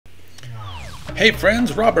Hey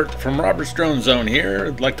friends, Robert from Robert's Drone Zone here.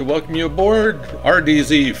 I'd like to welcome you aboard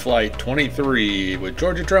RDZ Flight 23 with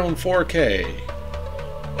Georgia Drone 4K.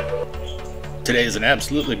 Today is an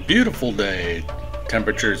absolutely beautiful day.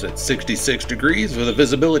 Temperatures at 66 degrees with a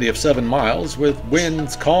visibility of 7 miles with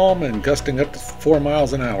winds calm and gusting up to 4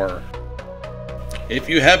 miles an hour. If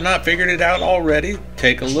you have not figured it out already,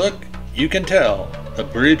 take a look. You can tell the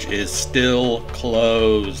bridge is still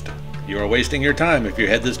closed. You are wasting your time if you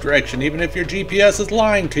head this direction, even if your GPS is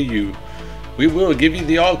lying to you. We will give you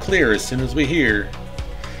the all clear as soon as we hear.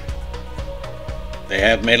 They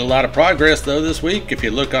have made a lot of progress though this week. If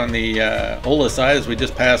you look on the Ola side as we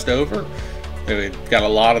just passed over, they've got a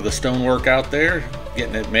lot of the stonework out there,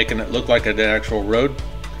 making it look like an actual road.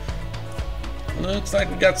 Looks like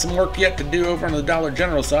we got some work yet to do over on the Dollar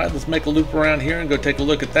General side. Let's make a loop around here and go take a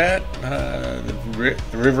look at that.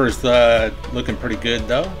 The river's looking pretty good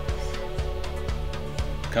though.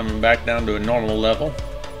 Coming back down to a normal level.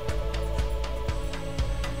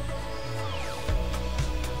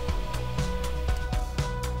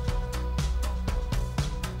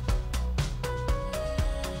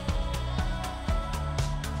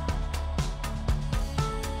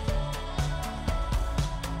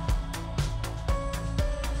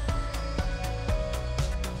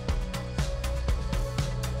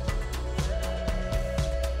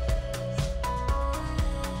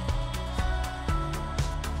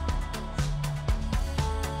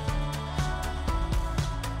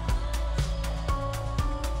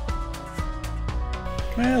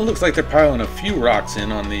 Well, it looks like they're piling a few rocks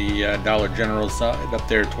in on the Dollar General side up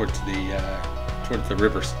there towards the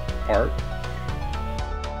river part.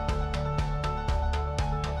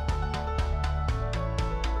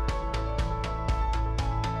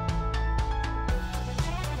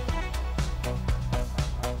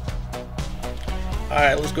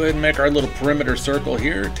 Alright, let's go ahead and make our little perimeter circle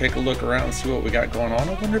here. Take a look around and see what we got going on.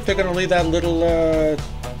 I wonder if they're going to leave that little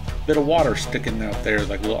bit of water sticking out there,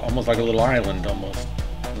 like almost like a little island almost.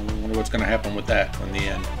 I wonder what's going to happen with that in the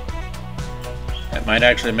end. That might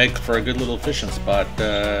actually make for a good little fishing spot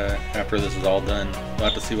after this is all done. We'll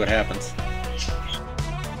have to see what happens.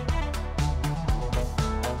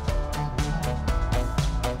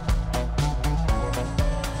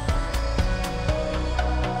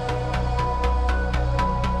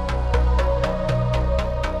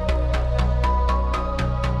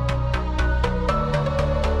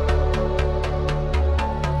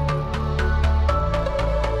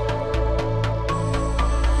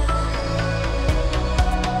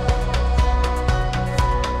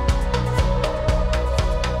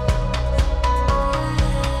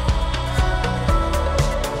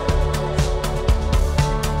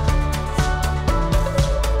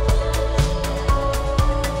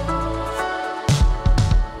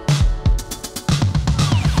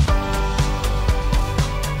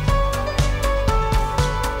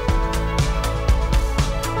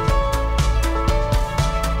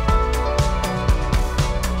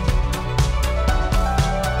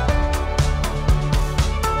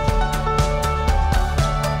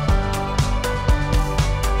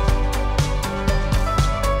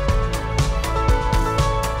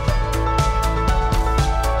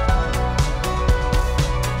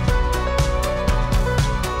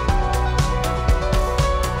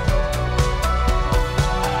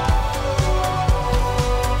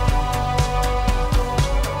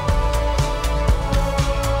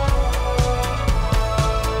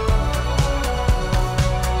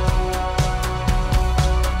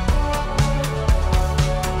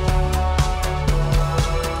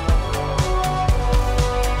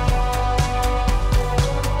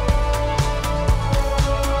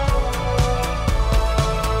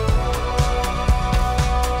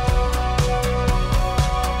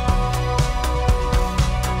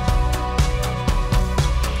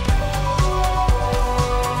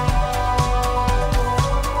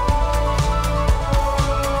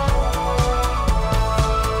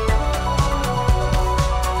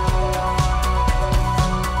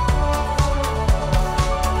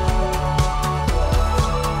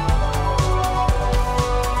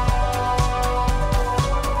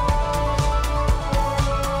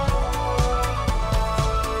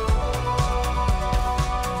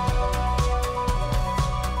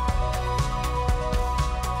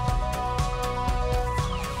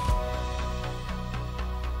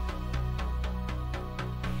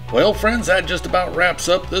 Well friends, that just about wraps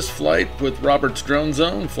up this flight with Robert's Drone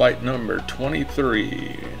Zone, flight number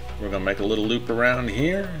 23. We're going to make a little loop around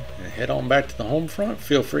here and head on back to the home front.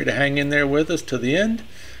 Feel free to hang in there with us to the end.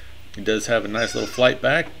 He does have a nice little flight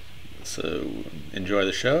back, so enjoy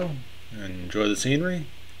the show, enjoy the scenery,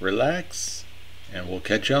 relax, and we'll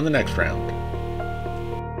catch you on the next round.